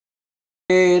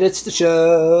It's the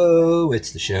show,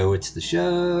 it's the show, it's the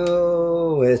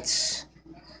show, it's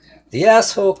the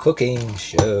asshole cooking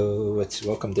show. It's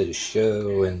welcome to the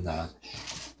show, and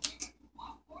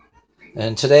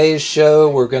today's show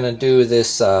we're gonna do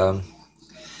this. The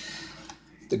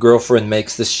girlfriend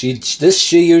makes this.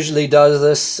 She usually does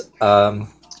this.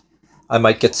 I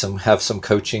might have some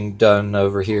coaching done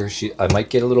over here. I might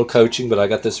get a little coaching, but I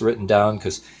got this written down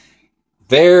because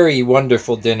very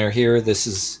wonderful dinner here. This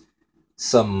is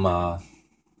some. I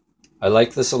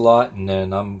like this a lot, and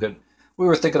then we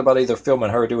were thinking about either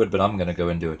filming her do it, but I'm gonna go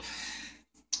and do it.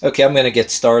 Okay, I'm gonna get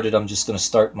started. I'm just gonna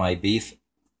start my beef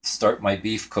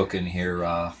cooking here.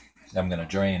 I'm gonna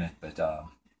drain it, but I'll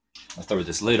throw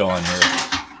this lid on here.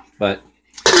 But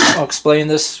I'll explain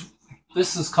this.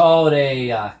 This is called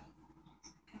a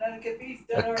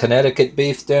Connecticut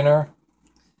beef dinner.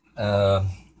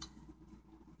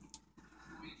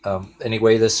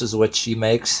 Anyway, this is what she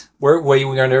makes. We're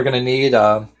going to need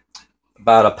about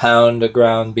a pound of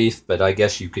ground beef, but I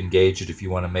guess you can gauge it if you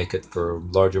want to make it for a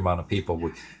larger amount of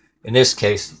people. In this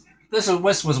case, this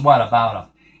was what,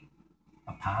 about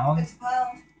a pound? It's a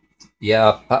pound.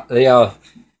 Yeah,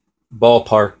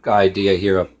 ballpark idea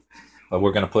here. But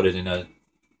we're going to put it in a.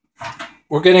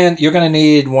 You're going to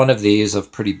need one of these, a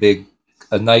pretty big,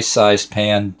 a nice sized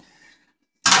pan.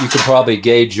 You can probably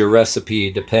gauge your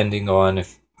recipe depending on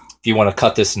if you want to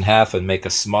cut this in half and make a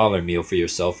smaller meal for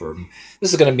yourself, or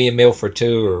this is going to be a meal for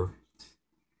two,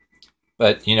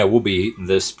 but we'll be eating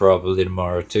this probably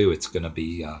tomorrow too. It's going to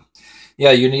be,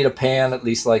 yeah, you need a pan at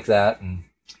least like that, and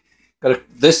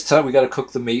this time we got to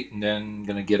cook the meat, and then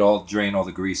going to drain all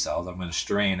the grease out. I'm going to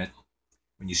strain it.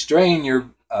 When you strain your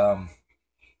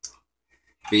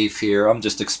beef here, I'm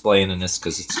just explaining this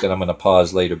because I'm going to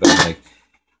pause later, but I'm going to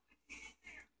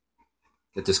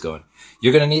get this going.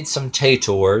 You're going to need some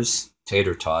Taters,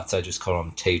 tater tots. I just call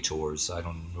them Taters. I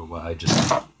don't know why. I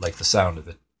just like the sound of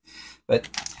it.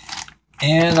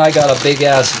 And I got a big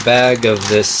ass bag of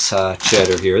this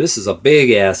cheddar here. This is a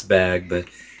big ass bag, but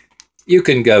you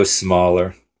can go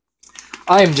smaller.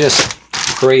 I'm just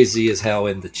crazy as hell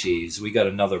into cheese. We got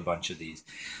another bunch of these.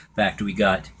 In fact, we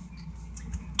got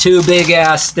 2 big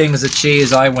ass things of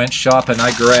cheese. I went shopping.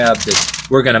 I grabbed it.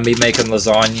 We're going to be making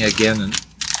lasagna again, and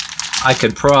I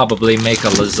could probably make a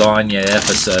lasagna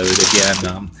episode again.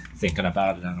 I'm thinking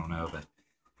about it. I don't know, but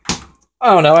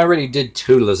I don't know. I already did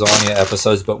 2 lasagna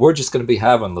episodes, but we're just going to be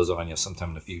having lasagna sometime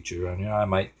in the future. And I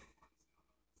might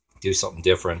do something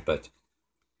different, but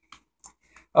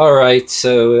all right.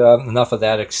 So enough of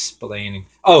that explaining.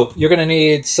 Oh, you're going to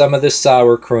need some of this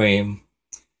sour cream.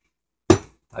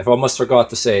 I've almost forgot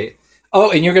to say.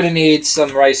 Oh, and you're going to need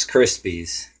some Rice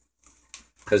Krispies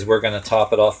because we're going to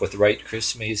top it off with Rice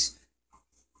Krispies.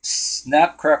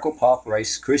 Snap, crackle, pop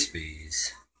Rice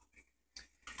Krispies.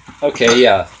 Okay,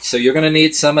 yeah. So you're going to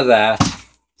need some of that.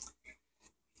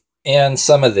 And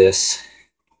some of this.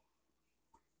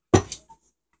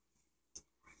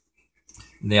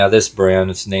 Yeah, this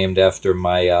brand is named after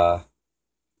my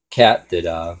cat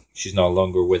that she's no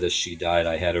longer with us. She died.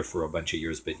 I had her for a bunch of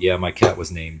years. But yeah, my cat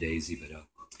was named Daisy. But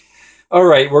all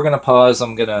right, we're going to pause.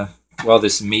 While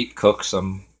this meat cooks,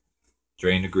 I'm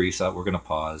drain the grease out. We're going to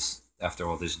pause. After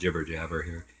all this jibber jabber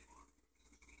here.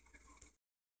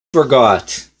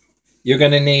 Forgot. You're going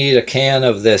to need a can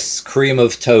of this cream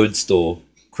of toadstool,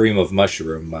 cream of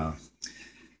mushroom.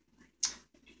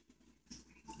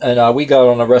 And we got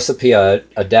on a recipe a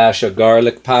dash of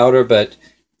garlic powder, but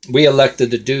we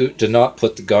elected to not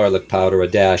put the garlic powder, a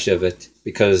dash of it,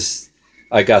 because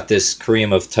I got this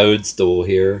cream of toadstool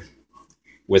here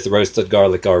with roasted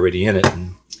garlic already in it.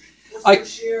 And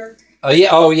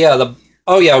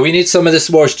Oh yeah, we need some of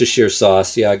this Worcestershire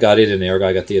sauce. Yeah, I got it in there.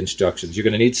 I got the instructions. You're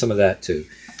going to need some of that too.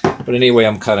 But anyway,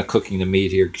 I'm kind of cooking the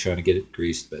meat here, trying to get it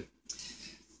greased. But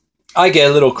I get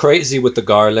a little crazy with the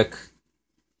garlic.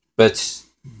 But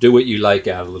do what you like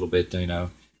out a little bit,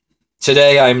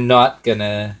 Today, I'm not going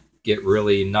to get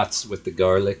really nuts with the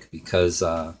garlic because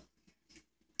I'm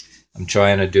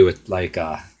trying to do it like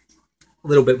a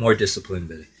little bit more disciplined.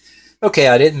 But okay,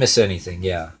 I didn't miss anything.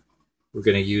 Yeah, we're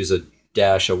going to use a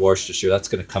dash of Worcestershire. That's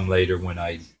going to come later when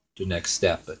I do next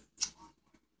step, but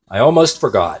I almost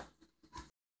forgot.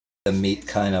 The meat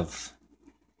kind of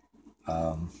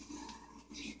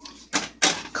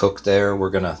cooked there. We're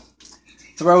going to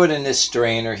throw it in this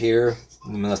strainer here.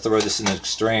 I'm going to throw this in the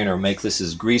strainer, make this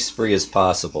as grease-free as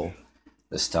possible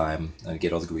this time, and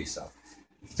get all the grease out.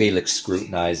 Felix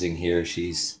scrutinizing here.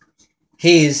 He's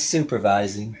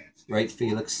supervising, right,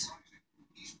 Felix?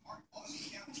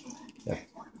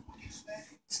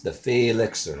 The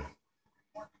Felixer.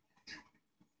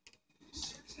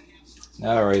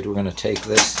 All right, we're going to take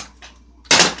this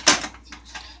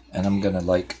And I'm gonna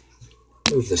like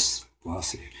move this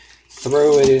velocity.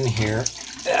 Throw it in here.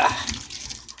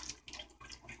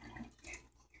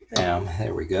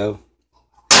 There we go.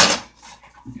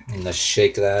 And let's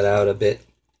shake that out a bit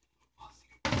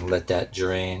and let that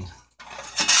drain.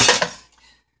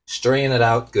 Strain it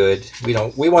out good.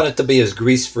 We want it to be as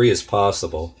grease-free as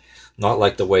possible. Not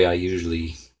like the way I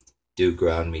usually do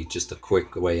ground meat, just a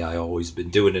quick way I always been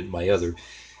doing it in my other.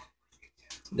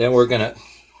 Then we're gonna,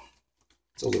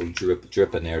 it's a little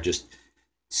drip in there, just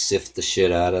sift the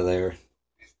shit out of there.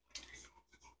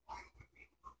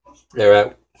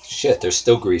 There's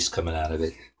still grease coming out of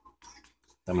it.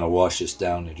 I'm gonna wash this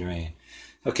down the drain.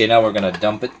 Okay, now we're gonna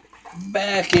dump it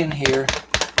back in here.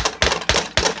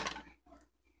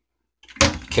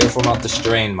 Careful not to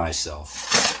strain myself.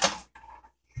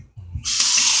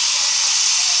 Some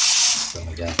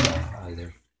of that out of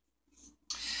there.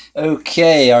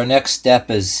 Okay, our next step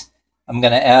is I'm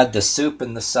gonna add the soup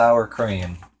and the sour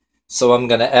cream. So I'm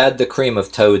gonna add the cream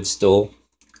of toadstool.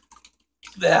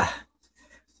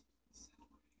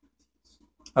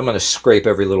 I'm going to scrape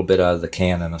every little bit out of the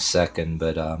can in a second,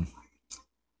 but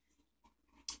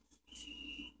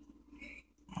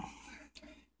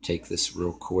take this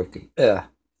real quick. And,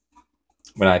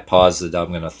 when I pause it,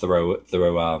 I'm going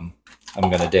to I'm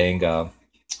going to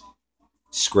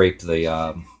scrape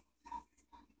the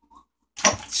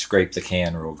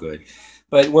can real good.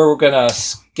 But we're going to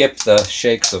skip the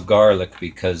shakes of garlic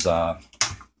because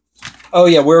oh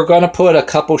yeah, we're going to put a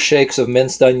couple shakes of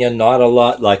minced onion, not a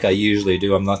lot like I usually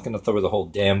do. I'm not going to throw the whole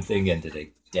damn thing in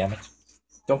today. Damn it.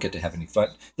 Don't get to have any fun.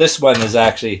 This one is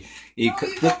actually...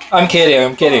 I'm kidding.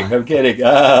 I'm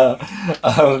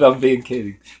being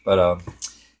kidding. But,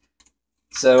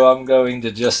 so I'm going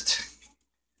to do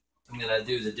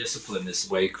the discipline this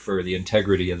way for the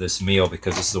integrity of this meal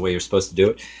because this is the way you're supposed to do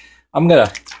it.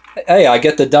 Hey, I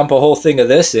get to dump a whole thing of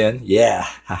this in. Yeah,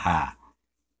 haha.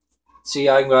 See,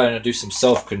 I'm going to do some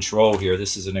self-control here.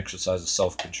 This is an exercise of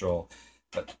self-control.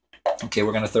 But okay,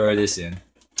 we're going to throw this in.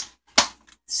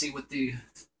 See what the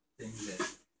thing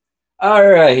is. All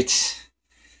right.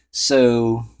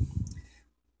 So,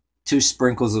 2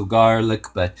 sprinkles of garlic.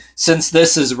 But since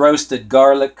this is roasted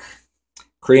garlic,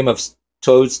 cream of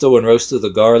toadstool and roasted the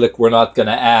garlic, we're not going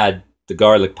to add the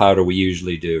garlic powder we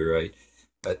usually do, right?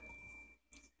 But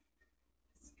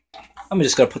I'm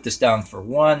just going to put this down for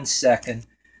 1 second.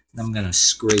 I'm going to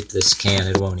scrape this can.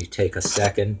 It won't only take a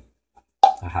second.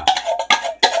 Aha.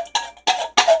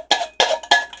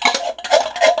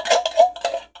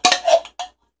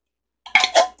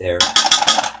 There.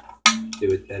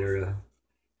 Do it better.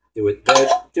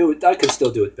 I can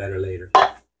still do it better later.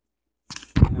 All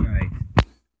right.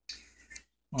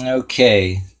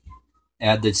 Okay.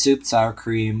 Add the soup, sour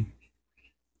cream.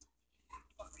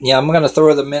 Yeah, I'm going to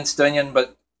throw the minced onion,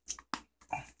 but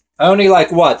only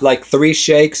like what? Like 3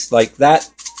 shakes? Like that?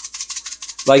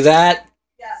 Like that?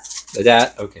 Yes. Like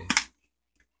that? Okay.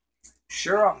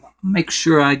 Sure, I'll make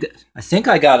sure I think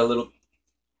I got a little...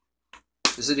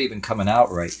 Is it even coming out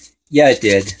right? Yeah, it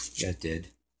did. Yeah, it did.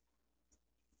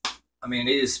 I mean,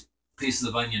 these pieces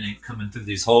of onion ain't coming through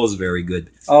these holes very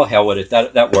good. Oh, hell with it.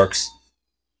 That works.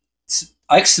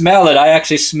 I smell it. I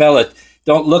actually smell it.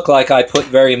 Don't look like I put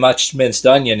very much minced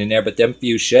onion in there, but them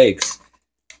few shakes,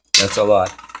 that's a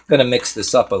lot. I'm going to mix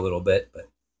this up a little bit, but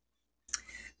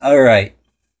all right.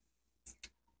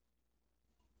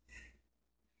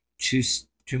 2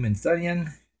 minced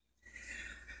onion.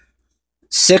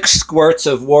 6 squirts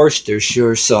of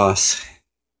Worcestershire sauce.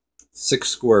 6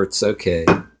 squirts, okay.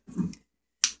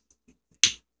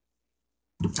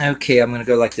 Okay, I'm going to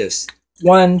go like this.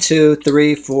 1, 2,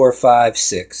 3, 4, 5,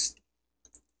 6.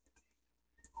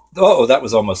 Oh, that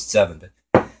was almost 7.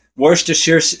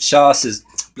 Worcestershire sauce is...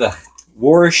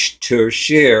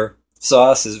 Worcestershire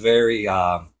sauce is very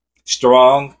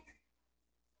strong.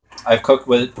 I've cooked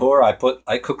with it before. I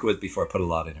cooked with it before. I put a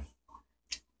lot in it.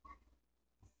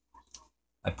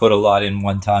 I put a lot in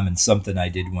one time, and something I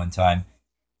did one time.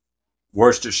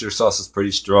 Worcestershire sauce is pretty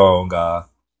strong.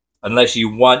 Unless you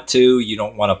want to, you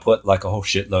don't want to put like a whole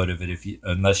shitload of it.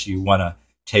 Unless you want to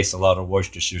taste a lot of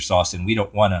Worcestershire sauce, and we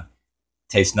don't want to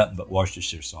taste nothing but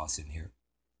Worcestershire sauce in here.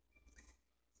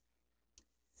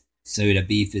 So the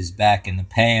beef is back in the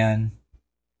pan.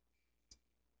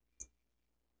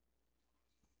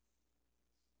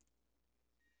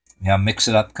 Now mix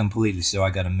it up completely, so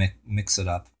I got to mix it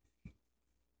up.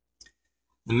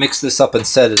 Mix this up and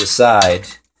set it aside.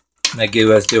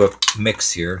 Let's do a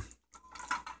mix here.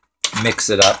 Mix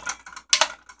it up.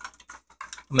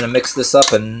 I'm going to mix this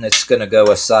up and it's going to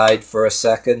go aside for a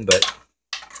second, but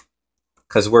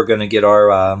because we're going to get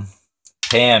our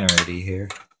pan ready here.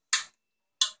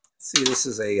 See, this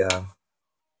is a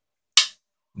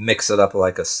mix it up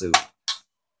like a soup.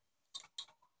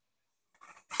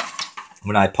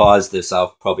 When I pause this,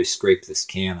 I'll probably scrape this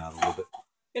can out a little bit.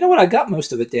 You know what? I got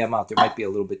most of it damn out. There might be a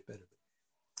little bit better.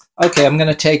 Okay, I'm going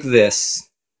to take this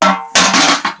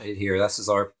right here. This is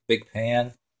our big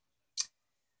pan.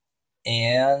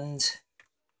 And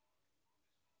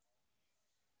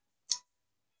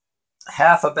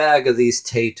half a bag of these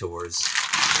Taters.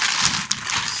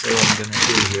 So what I'm going to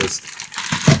do here is...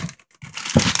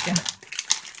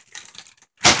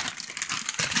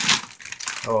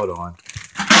 Hold on.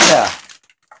 Yeah.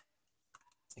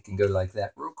 I can go like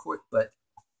that real quick, but...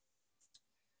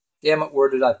 Damn it, where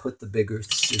did I put the bigger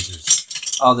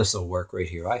scissors? Oh, this will work right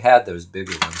here. I had those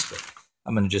bigger ones, but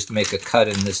I'm going to just make a cut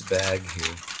in this bag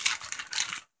here.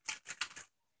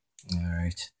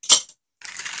 Alright.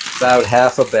 About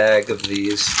half a bag of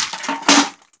these.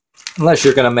 Unless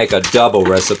you're going to make a double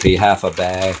recipe, half a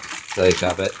bag. Like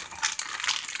of it.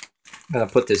 I'm going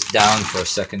to put this down for a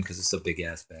second because it's a big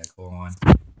ass bag. Hold on.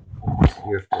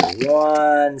 Here for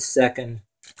 1 second.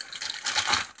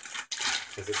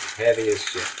 Because it's heavy as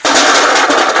shit.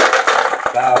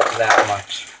 About that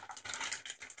much.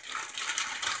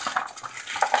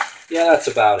 Yeah, that's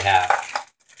about half.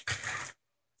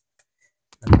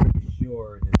 I'm pretty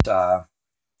sure it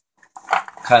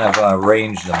kind of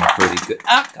arranged them pretty good.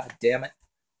 Ah, god damn it.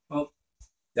 Well,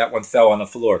 that one fell on the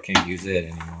floor. Can't use it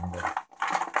anymore.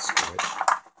 But screw it.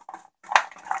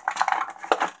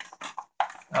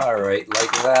 Alright,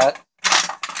 like that.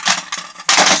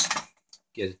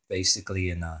 Get it basically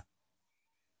in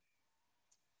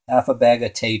half a bag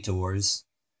of Taters.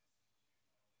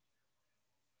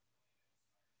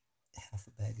 Half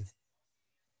a bag of...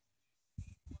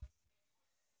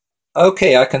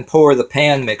 Okay, I can pour the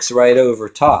pan mix right over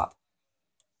top.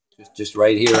 Just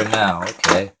right here and now.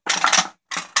 Okay.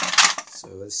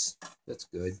 So that's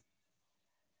good.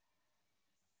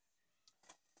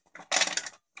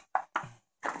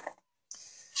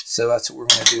 So that's what we're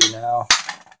going to do now.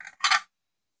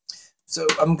 So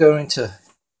I'm going to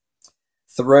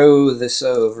throw this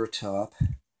over top,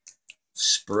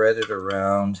 spread it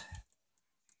around.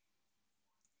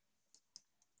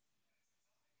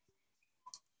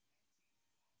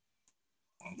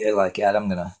 Yeah, like that. I'm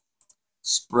going to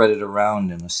spread it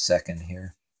around in a second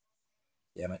here.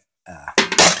 Damn it. Ah.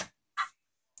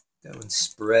 Go and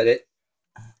spread it.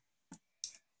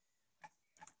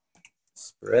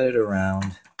 Spread it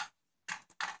around.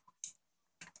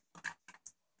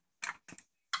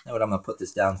 Now what, I'm going to put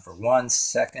this down for 1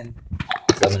 second.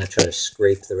 So I'm going to try to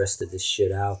scrape the rest of this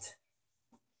shit out.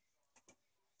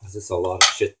 This is a lot of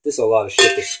shit. This is a lot of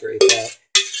shit to scrape out.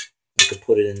 I could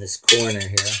put it in this corner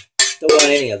here. Don't want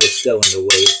any of this going to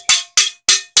waste.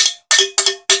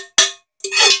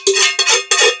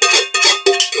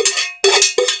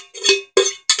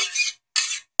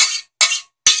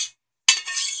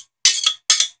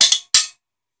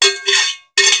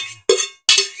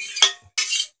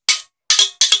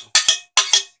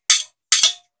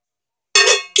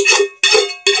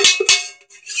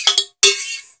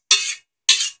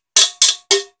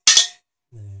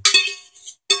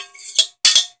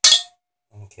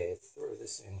 Okay, throw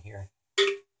this in here.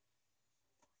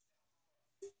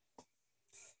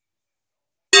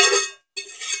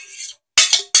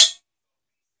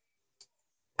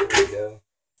 There we go.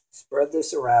 Spread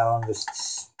this around, just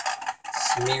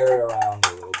smear it around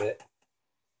a little bit.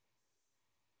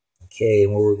 Okay,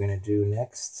 and what we're going to do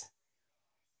next,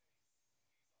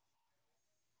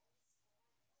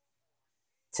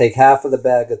 take half of the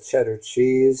bag of cheddar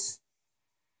cheese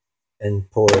and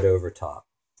pour it over top.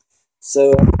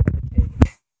 So,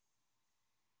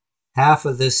 half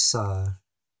of this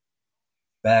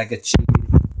bag of cheese.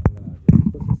 I'm going to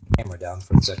put the camera down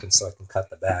for a second so I can cut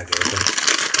the bag open.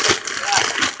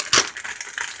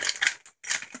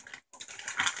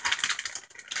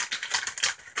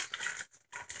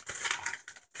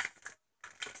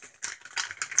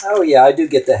 Oh yeah, I do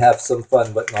get to have some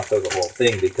fun, but not throw the whole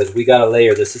thing because we got to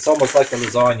layer this. It's almost like a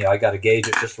lasagna. I got to gauge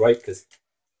it just right because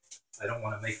I don't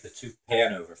want to make the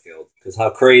pan overfilled because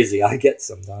how crazy I get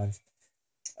sometimes.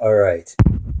 All right,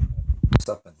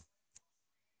 up and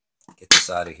get this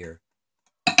out of here.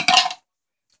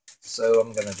 So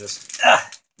I'm gonna just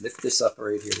lift this up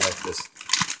right here like this.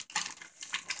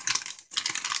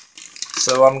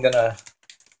 So I'm gonna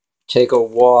take a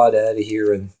wad out of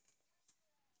here and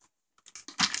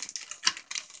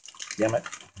damn it,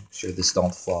 make sure this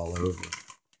don't fall over.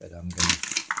 But I'm gonna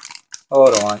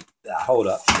hold on. Hold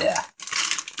up. Yeah.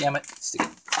 Damn it. Stick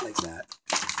it like that.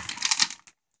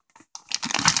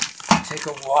 Take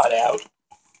a wad out.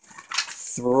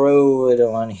 throw it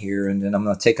on here, and then I'm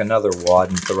going to take another wad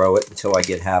and throw it until I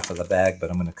get half of the bag, but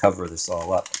I'm going to cover this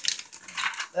all up.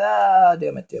 Ah,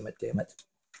 damn it, damn it, damn it.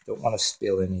 Don't want to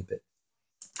spill any bit.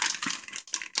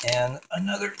 And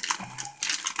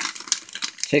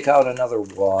take out another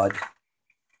wad.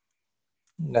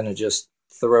 I'm going to just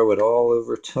throw it all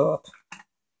over top,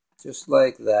 just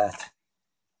like that.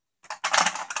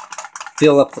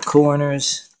 Fill up the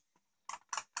corners.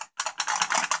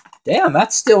 Damn,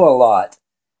 that's still a lot.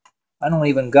 I don't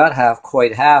even got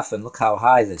quite half, and look how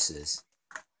high this is.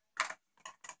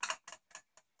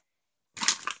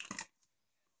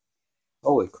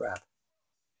 Holy crap.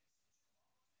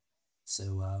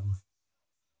 So,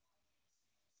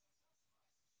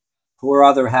 pour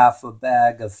other half a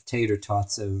bag of tater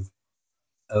tots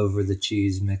over the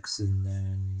cheese mix, and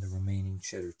then the remaining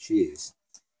cheddar cheese.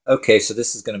 Okay, so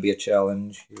this is going to be a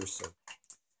challenge here. So,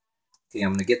 okay, I'm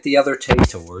going to get the other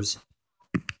Taters.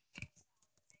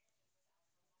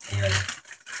 And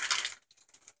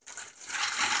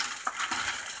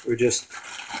we're just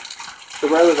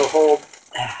throw the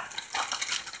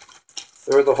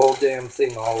whole damn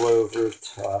thing all over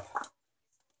top.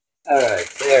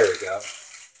 Alright, there we go.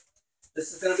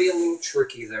 This is going to be a little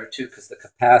tricky there too, because the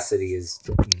capacity is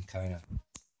getting kind of...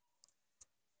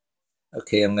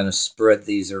 Okay, I'm going to spread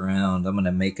these around. I'm going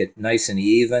to make it nice and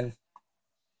even.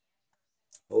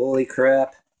 Holy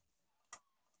crap.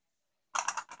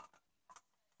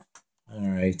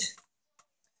 Alright.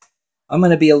 I'm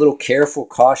going to be a little careful,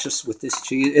 cautious with this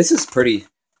cheese. This is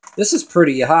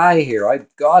pretty high here. I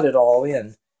got it all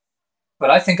in. But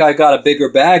I think I got a bigger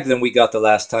bag than we got the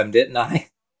last time, didn't I?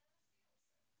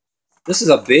 This is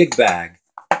a big bag.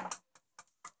 I'm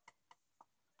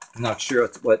not sure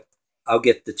what... I'll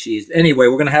get the cheese. Anyway,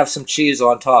 we're going to have some cheese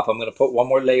on top. I'm going to put one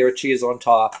more layer of cheese on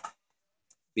top.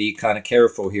 Be kind of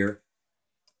careful here.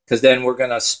 Because then we're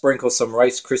going to sprinkle some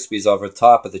Rice Krispies over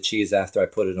top of the cheese after I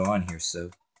put it on here.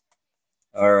 So,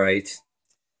 alright.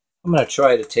 I'm going to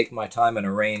try to take my time and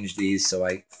arrange these so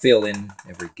I fill in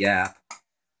every gap.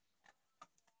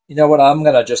 You know what? I'm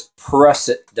going to just press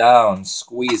it down,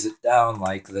 squeeze it down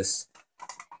like this.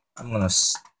 I'm going to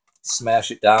smash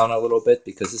it down a little bit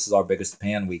because this is our biggest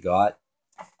pan we got.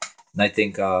 And I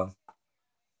think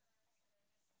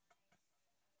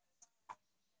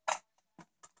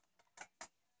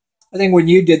when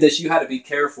you did this, you had to be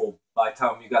careful by the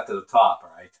time you got to the top,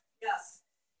 right? Yes.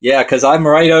 Yeah, because I'm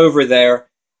right over there.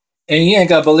 And you ain't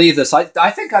going to believe this. I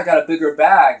think I got a bigger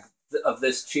bag of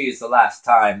this cheese the last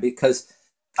time because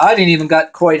I didn't even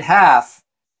got quite half.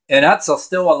 And that's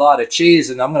still a lot of cheese,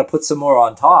 and I'm going to put some more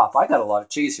on top. I got a lot of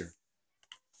cheese here.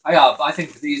 I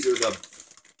think these are the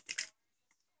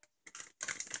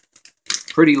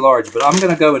pretty large, but I'm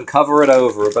going to go and cover it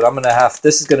over. But I'm going to have,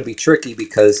 this is going to be tricky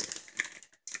because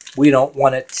we don't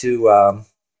want it to,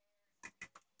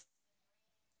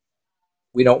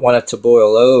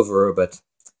 boil over, but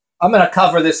I'm going to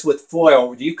cover this with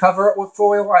foil. Do you cover it with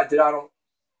foil?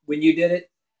 When you did it?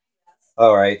 Yes.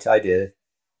 All right, I did.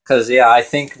 Because, yeah, I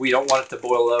think we don't want it to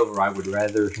boil over. I would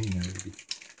rather,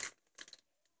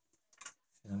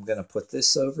 I'm going to put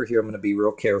this over here. I'm going to be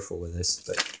real careful with this,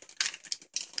 but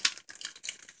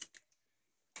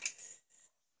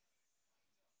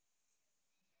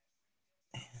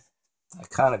I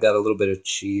kind of got a little bit of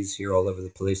cheese here all over the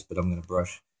place, but I'm going to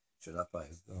brush it up by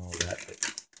all that.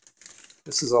 But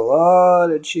this is a lot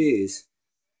of cheese.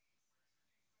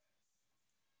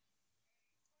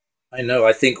 I know.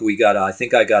 I think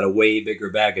I got a way bigger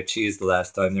bag of cheese the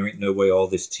last time. There ain't no way all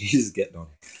this cheese is getting on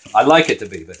it. I'd like it to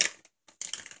be, but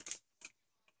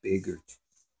bigger.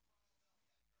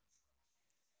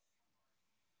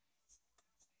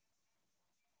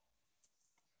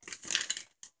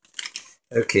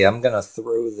 Okay, I'm gonna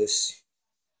throw this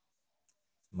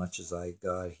as much as I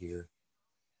got here.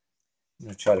 I'm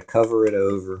gonna try to cover it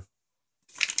over.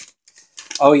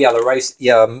 Oh yeah, the rice.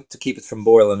 Yeah, to keep it from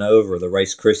boiling over, the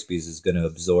Rice Krispies is going to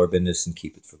absorb in this and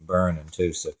keep it from burning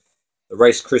too. So the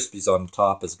Rice Krispies on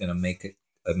top is going to make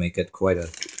it quite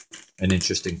an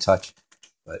interesting touch.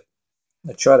 But I'm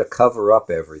going to try to cover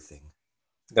up everything.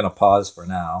 I'm going to pause for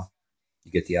now.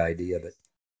 You get the idea. But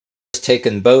just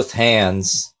taking both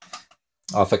hands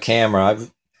off a camera.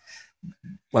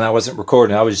 When I wasn't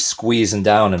recording, I was squeezing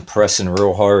down and pressing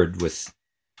real hard with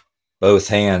both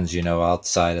hands,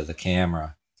 outside of the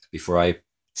camera before I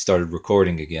started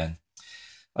recording again.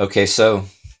 Okay, so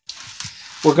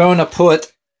we're going to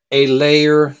put a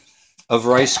layer of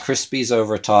Rice Krispies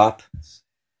over top.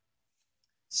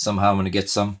 Somehow I'm going to get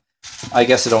some. I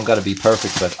guess it don't got to be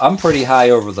perfect, but I'm pretty high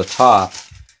over the top.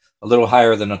 a little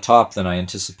higher than the top than I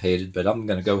anticipated, but I'm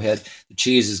going to go ahead. The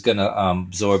cheese is going to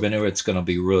absorb into it. It's going to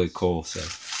be really cool, so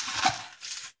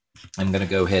I'm going to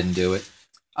go ahead and do it.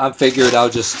 I figured I'll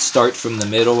just start from the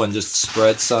middle and just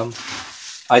spread some.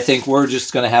 I think we're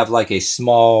just going to have like a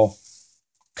small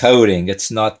coating.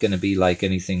 It's not going to be like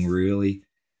anything really.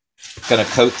 Going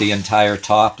to coat the entire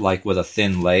top like with a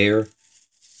thin layer.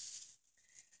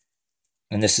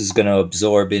 And this is going to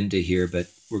absorb into here, but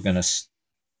we're going to...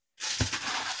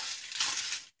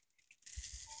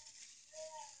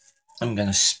 I'm going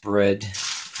to spread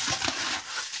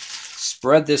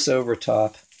this over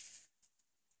top.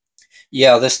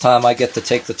 Yeah, this time I get to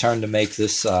take the turn to make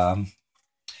this. I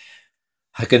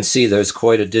can see there's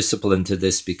quite a discipline to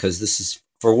this because this is,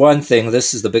 for one thing,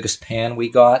 this is the biggest pan we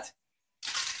got.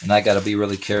 And I got to be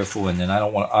really careful. And then I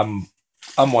don't want,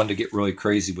 I'm one to get really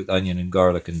crazy with onion and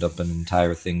garlic and dumping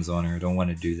entire things on her. I don't want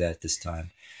to do that this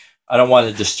time. I don't want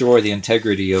to destroy the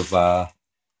integrity of,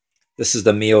 this is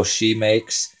the meal she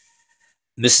makes.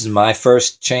 This is my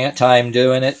first time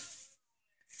doing it.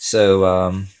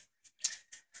 So,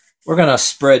 we're going to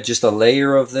spread just a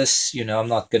layer of this. You know, I'm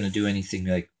not going to do anything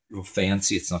like real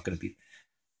fancy. It's not going to be...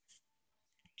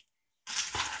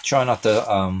 Try not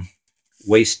to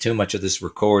waste too much of this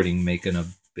recording making a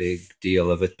big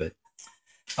deal of it, but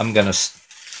I'm going to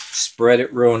spread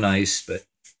it real nice, but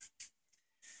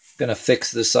I'm going to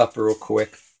fix this up real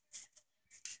quick.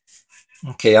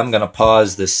 Okay, I'm going to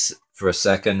pause this for a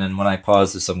second, and when I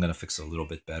pause this, I'm going to fix it a little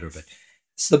bit better, but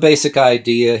it's the basic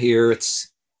idea here.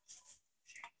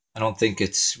 I don't think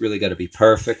it's really got to be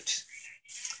perfect,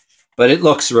 but it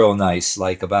looks real nice,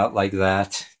 like about like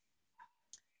that.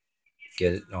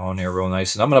 Get it on there real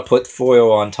nice, and I'm going to put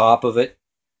foil on top of it.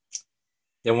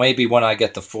 Then maybe when I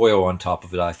get the foil on top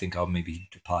of it, I think I'll maybe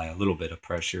apply a little bit of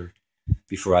pressure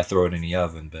before I throw it in the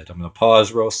oven, but I'm going to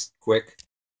pause real quick.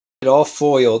 It all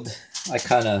foiled. I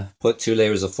kind of put 2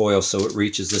 layers of foil so it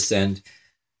reaches this end.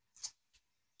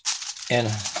 And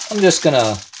I'm just going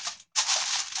to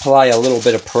apply a little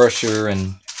bit of pressure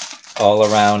and all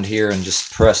around here and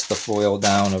just press the foil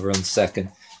down over in a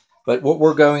second. But what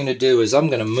we're going to do is I'm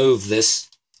going to move this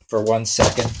for 1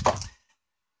 second.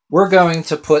 We're going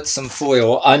to put some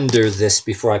foil under this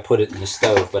before I put it in the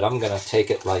stove, but I'm going to take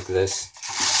it like this.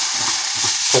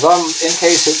 Because in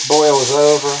case it boils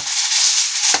over,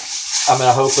 I'm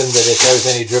hoping that if there's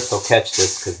any drip, they'll catch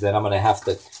this, because then I'm going to have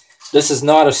to... This is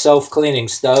not a self-cleaning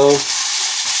stove.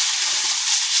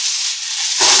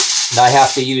 And I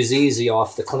have to use Easy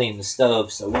Off to clean the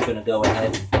stove, so we're going to go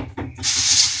ahead and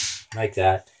like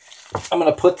that. I'm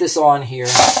going to put this on here.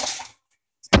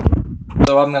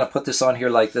 So I'm going to put this on here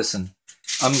like this, and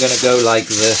I'm going to go like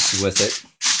this with it.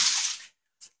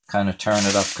 Kind of turn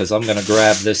it up, because I'm going to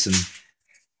grab this and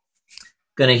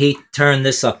going to turn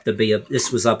this up to be,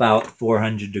 this was about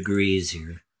 400 degrees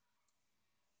here.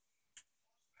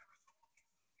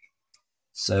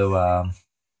 So, I'm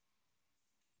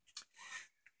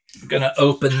going to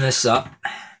open this up,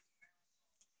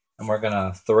 and we're going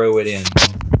to throw it in.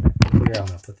 Here, I'm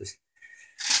going to put this,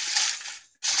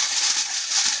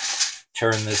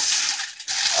 turn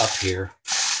this up here.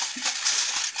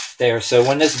 There, so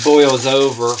when this boils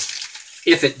over,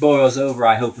 if it boils over,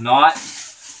 I hope not,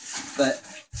 but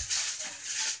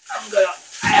I'm going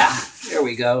to, there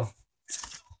we go.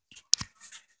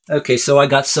 Okay, so I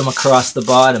got some across the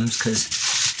bottoms, because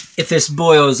if this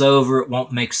boils over, it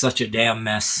won't make such a damn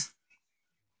mess.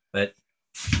 But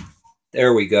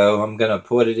there we go. I'm going to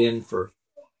put it in for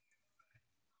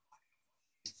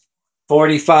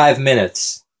 45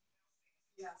 minutes.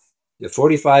 Yes. Yeah,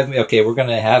 45 minutes. Okay, we're going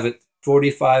to have it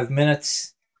 45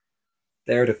 minutes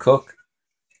there to cook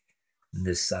in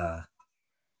this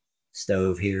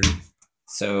stove here.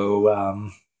 So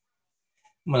I'm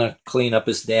going to clean up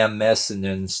this damn mess and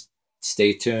then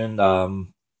stay tuned.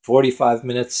 45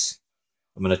 minutes.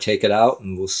 I'm going to take it out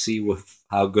and we'll see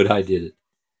how good I did it.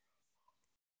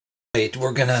 Wait,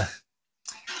 we're going to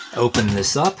open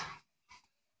this up.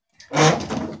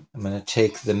 I'm going to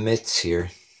take the mitts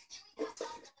here.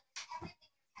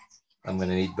 I'm going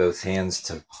to need both hands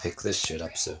to pick this shit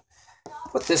up. So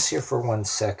put this here for 1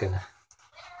 second.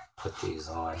 Put these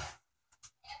on.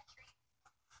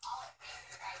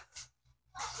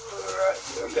 Alright,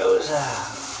 there goes.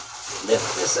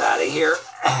 Lift this out of here.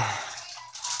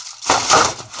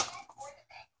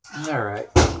 Alright.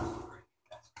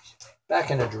 Back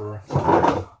in the drawer.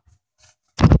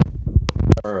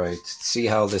 Alright, see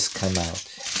how this come out.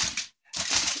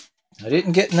 I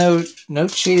didn't get no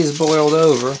cheese boiled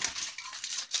over.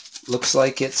 Looks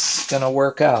like it's gonna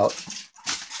work out.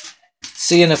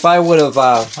 See, and if I would have,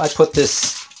 I put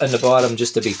this in the bottom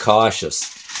just to be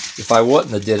cautious. If I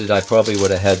wouldn't have did it, I probably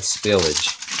would have had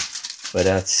spillage. But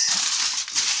that's...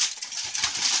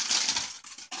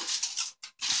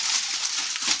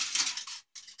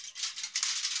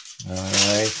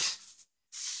 Alright.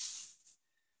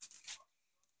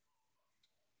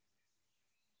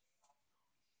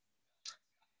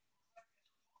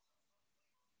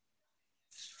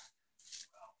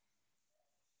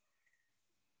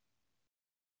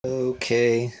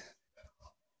 Okay.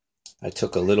 I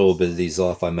took a little bit of these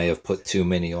off. I may have put too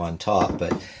many on top,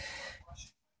 but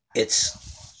it's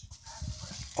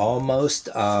almost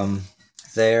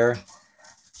there.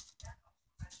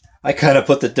 I kind of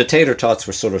put the tater tots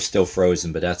were sort of still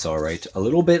frozen, but that's all right. A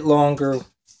little bit longer,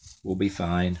 we'll be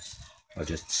fine. I'll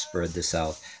just spread this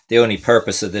out. The only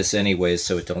purpose of this anyway is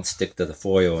so it don't stick to the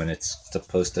foil, and it's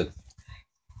supposed to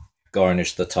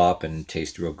garnish the top and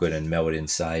taste real good and melt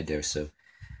inside there. So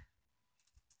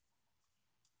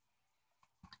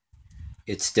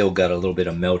it's still got a little bit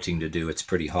of melting to do. It's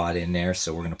pretty hot in there,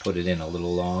 so we're going to put it in a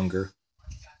little longer.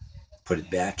 Put it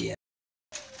back in.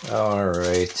 All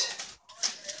right.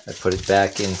 I put it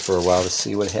back in for a while to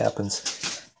see what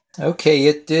happens. Okay,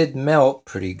 it did melt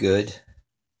pretty good.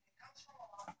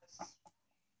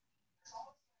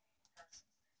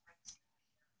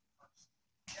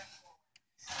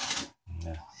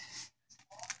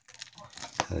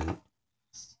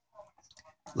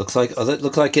 Looks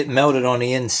like it melted on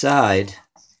the inside,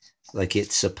 like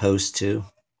it's supposed to.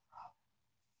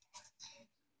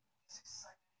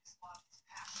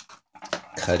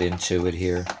 Cut into it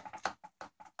here.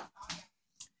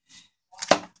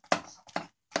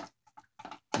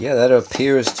 Yeah, that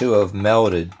appears to have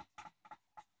melted.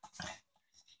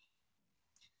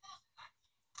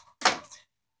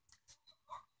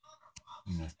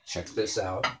 Check this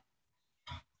out.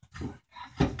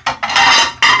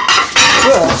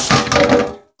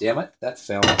 Damn it, that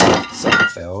fell. Something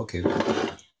fell. Okay.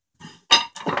 Let's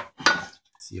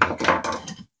see if I can.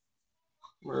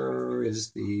 Where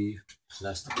is the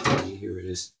plastic thingy? Here it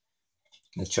is.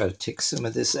 I'm going to try to take some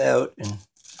of this out.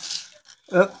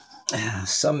 And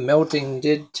some melting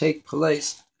did take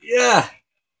place. Yeah!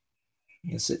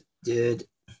 Yes, it did.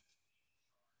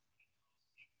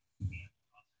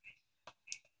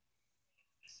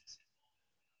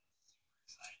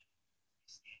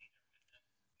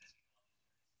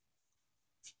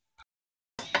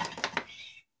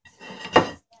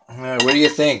 What do you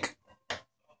think?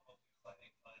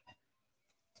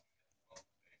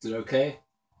 Is it okay?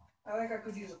 I think I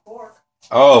could use a fork.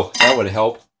 Oh, that would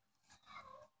help.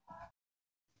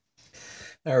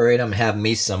 Alright, I'm having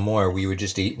me some more. We were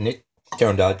just eating it.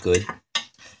 Turned out good.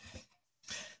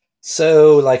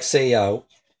 So, like say,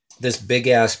 this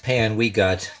big-ass pan we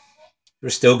got, we're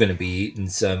still going to be eating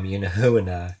some, you know,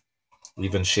 and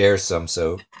even share some.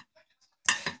 So,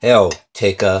 hell,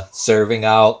 take a serving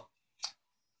out,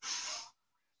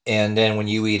 and then when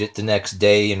you eat it the next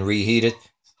day and reheat it,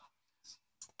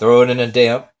 throw it in a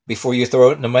damp. Before you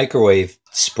throw it in the microwave,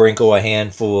 sprinkle a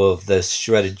handful of the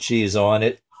shredded cheese on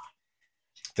it.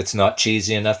 If it's not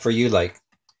cheesy enough for you, like,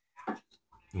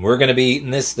 we're going to be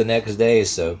eating this the next day,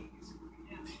 so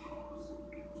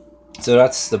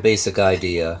that's the basic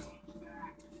idea.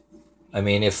 I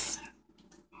mean, if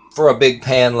for a big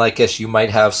pan like this, you might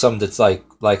have some that's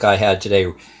like I had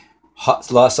today, hot.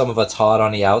 Some of it's hot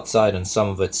on the outside and some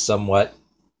of it's somewhat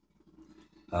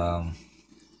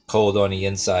cold on the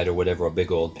inside or whatever, a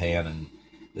big old pan and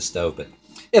the stove. But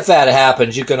if that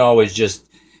happens, you can always just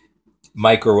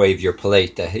microwave your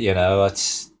plate. You know,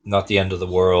 that's not the end of the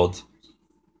world.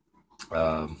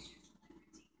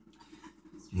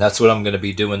 That's what I'm going to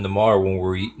be doing tomorrow when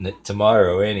we're eating it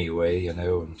tomorrow anyway, you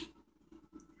know.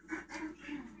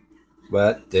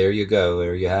 But there you go.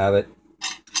 There you have it.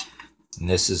 And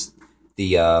this is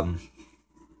the,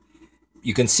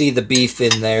 you can see the beef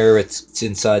in there. It's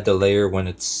inside the layer when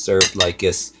it's served like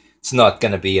this. It's not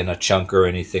going to be in a chunk or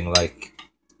anything like,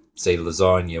 say,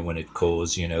 lasagna when it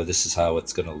cools. You know, this is how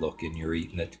it's going to look and you're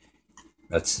eating it.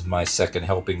 That's my second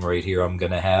helping right here I'm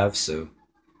going to have, so.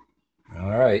 All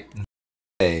right.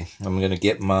 Okay, I'm going to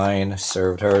get mine,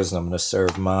 served hers, and I'm going to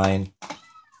serve mine.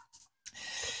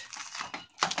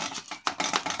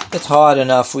 It's hot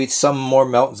enough. Some more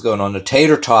melting's going on. The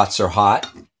tater tots are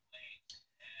hot.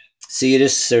 See,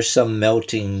 there's some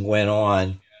melting went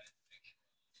on.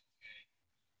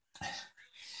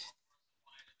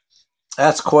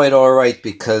 That's quite all right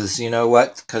because, you know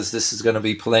what? Because this is going to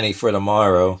be plenty for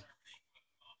tomorrow.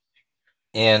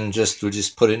 And we'll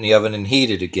just put it in the oven and heat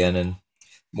it again, and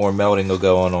more melting will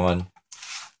go on.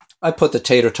 I put the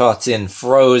tater tots in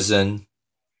frozen,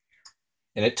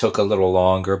 and it took a little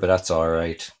longer, but that's all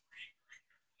right.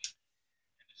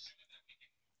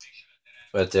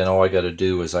 But then all I got to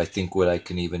do is, I think what I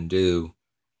can even do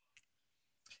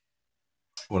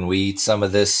when we eat some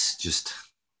of this, just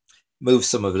move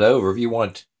some of it over if you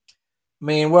want. I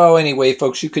mean, well, anyway,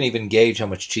 folks, you can even gauge how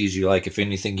much cheese you like. If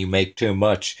anything, you make too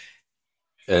much,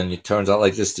 and it turns out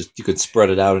like this, just, you could spread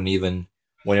it out, and even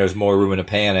when there's more room in a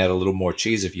pan, add a little more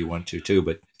cheese if you want to, too.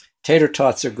 But tater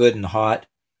tots are good and hot.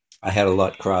 I had a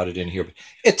lot crowded in here, but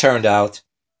it turned out,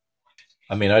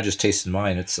 I mean, I just tasted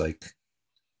mine. It's like,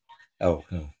 oh,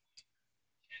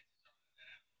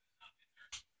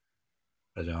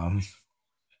 but,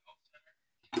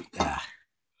 ah.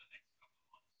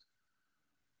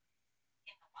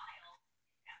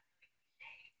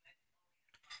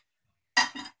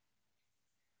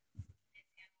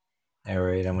 All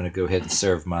right, I'm going to go ahead and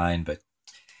serve mine, but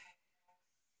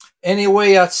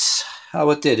anyway, that's how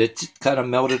it did. It kind of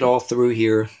melted all through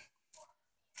here.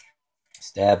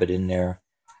 Stab it in there.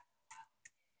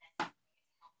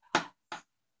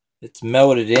 It's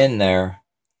melted in there.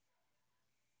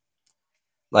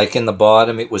 Like in the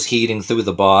bottom, it was heating through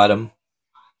the bottom.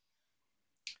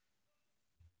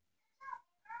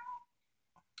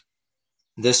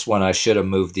 This one, I should have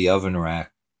moved the oven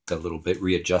rack a little bit,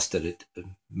 readjusted it,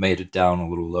 made it down a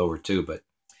little lower too. But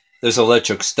this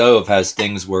electric stove has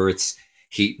things where it's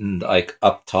heating like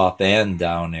up top and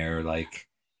down there, like.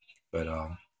 But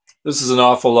this is an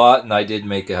awful lot, and I did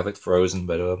have it frozen.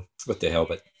 But what the hell?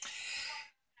 But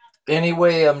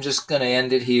anyway, I'm just gonna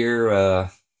end it here.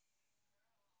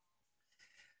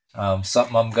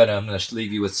 Something I'm gonna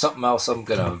leave you with something else. I'm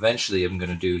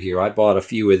gonna do here. I bought a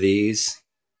few of these.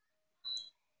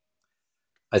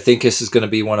 I think this is gonna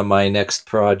be one of my next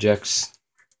projects.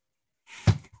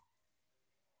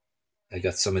 I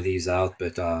got some of these out,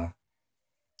 but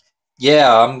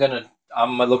yeah,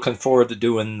 I'm looking forward to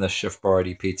doing the Chef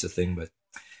Party pizza thing. But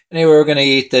anyway, we're gonna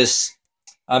eat this.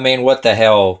 I mean, what the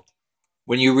hell?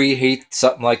 When you reheat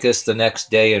something like this the next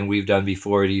day, and we've done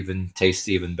before, it even tastes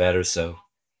even better. So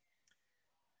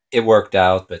it worked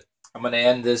out. But I'm gonna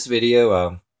end this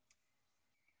video.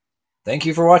 Thank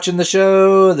you for watching the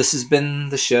show. This has been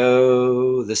the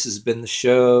show. This has been the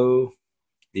show.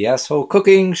 The Asshole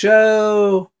Cooking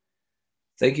Show.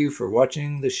 Thank you for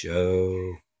watching the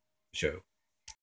show.